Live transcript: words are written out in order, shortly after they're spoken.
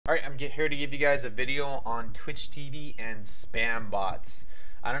here to give you guys a video on Twitch TV and spam bots.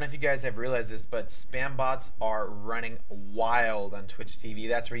 I don't know if you guys have realized this, but spam bots are running wild on Twitch TV.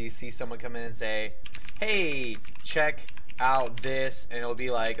 That's where you see someone come in and say, hey, check out this, and it'll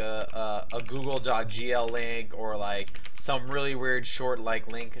be like a google.gl link, or like some really weird short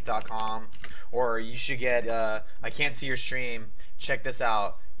like link.com, or you should get I can't see your stream, check this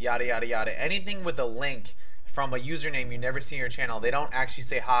out, yada yada yada. Anything with a link from a username you never see in your channel. They don't actually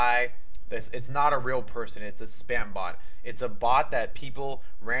say hi. It's not a real person. It's a spam bot. It's a bot that people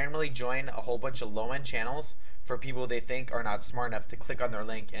randomly join a whole bunch of low-end channels for people they think are not smart enough to click on their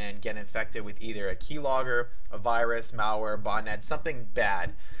link and get infected with either a keylogger, a virus, malware, botnet, something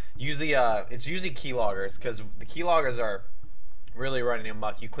bad. Usually, it's usually keyloggers, because the keyloggers are really running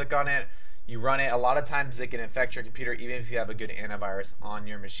amok. You click on it, you run it, a lot of times they can infect your computer even if you have a good antivirus on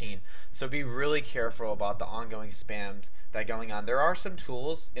your machine. So be really careful about the ongoing spams that are going on. There are some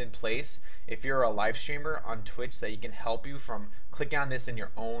tools in place if you're a live streamer on Twitch that you can help you from clicking on this in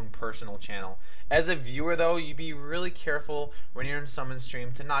your own personal channel. As a viewer though, you be really careful when you're in someone's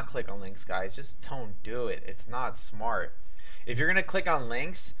stream to not click on links, guys. Just don't do it. It's not smart. If you're gonna click on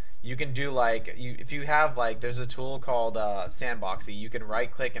links, you can do like, if you have like, there's a tool called Sandboxy. You can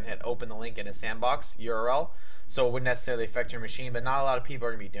right click and hit open the link in a sandbox URL, so it wouldn't necessarily affect your machine, but not a lot of people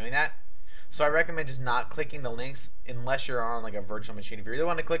are gonna be doing that. So I recommend just not clicking the links unless you're on like a virtual machine. If you really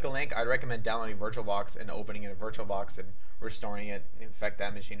want to click a link, I'd recommend downloading VirtualBox and opening in a VirtualBox and restoring it, infect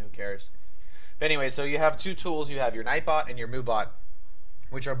that machine, who cares. But anyway, so you have two tools. You have your Nightbot and your MooBot,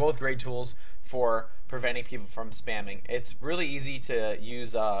 which are both great tools for preventing people from spamming. It's really easy to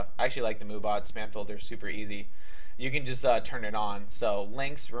use. I actually like the MooBot spam filter, super easy. You can just turn it on. So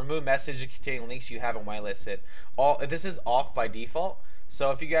links, remove messages containing links you haven't whitelisted. This is off by default.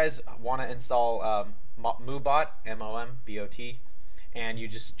 So if you guys want to install MooBot, M-O-M-B-O-T, and you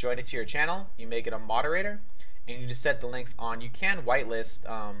just join it to your channel, you make it a moderator, and you just set the links on. You can whitelist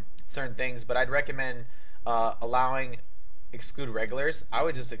certain things, but I'd recommend allowing exclude regulars. I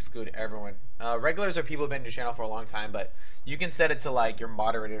would just exclude everyone. Regulars are people who've been in your channel for a long time, but you can set it to like your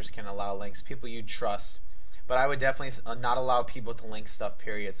moderators can allow links, people you trust. But I would definitely not allow people to link stuff,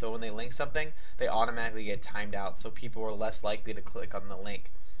 period. So when they link something, they automatically get timed out, so people are less likely to click on the link.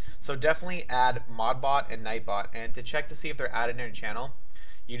 So definitely add ModBot and Nightbot, and to check to see if they're added in your channel,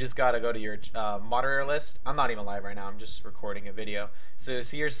 you just gotta go to your moderator list. I'm not even live right now, I'm just recording a video. So you'll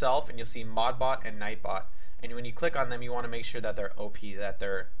see yourself and you'll see ModBot and Nightbot. And when you click on them, you want to make sure that they're OP, that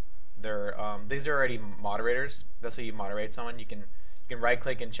these are already moderators. That's how you moderate someone. You can right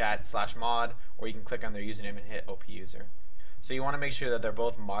click and chat /mod, or you can click on their username and hit OP user. So you want to make sure that they're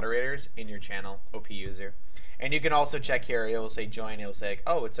both moderators in your channel, OP user. And you can also check here, it will say join, it will say,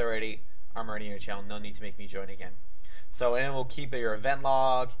 oh, I'm already in your channel, no need to make me join again. So, and it will keep your event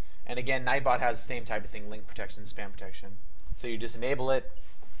log. And again, Nightbot has the same type of thing, link protection, spam protection. So you just enable it,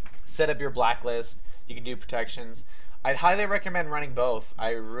 set up your blacklist, you can do protections. I'd highly recommend running both.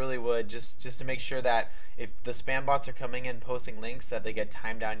 I really would, just to make sure that if the spam bots are coming in posting links, that they get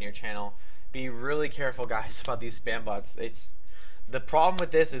timed out in your channel. Be really careful, guys, about these spam bots. The problem with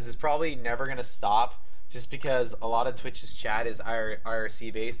this is it's probably never gonna stop, just because a lot of Twitch's chat is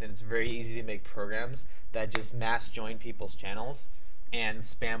IRC based, and it's very easy to make programs that just mass join people's channels and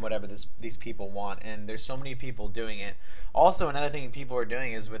spam whatever these people want, and there's so many people doing it. Also, another thing people are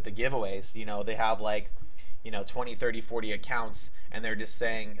doing is with the giveaways. You know, they have like 20, 30, 40 accounts, and they're just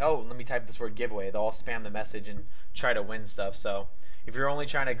saying, oh, let me type this word giveaway. They'll all spam the message and try to win stuff. So if you're only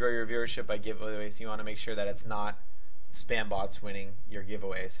trying to grow your viewership by giveaways, you want to make sure that it's not spam bots winning your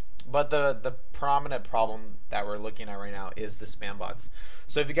giveaways. But the prominent problem that we're looking at right now is the spam bots.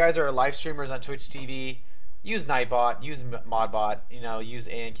 So if you guys are live streamers on Twitch TV, use Nightbot, use ModBot, use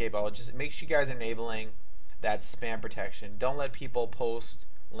ANKBot. Just make sure you guys are enabling that spam protection. Don't let people post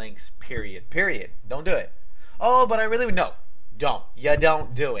links, period. Don't do it. Oh, but I really would. No, don't. You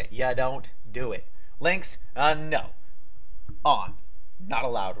don't do it. You don't do it. Links, no. On. Not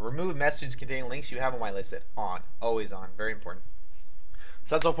allowed. Remove messages containing links you haven't whitelisted. On. Always on. Very important.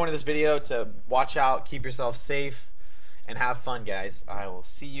 So that's the whole point of this video, to watch out, keep yourself safe, and have fun, guys. I will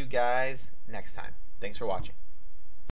see you guys next time. Thanks for watching.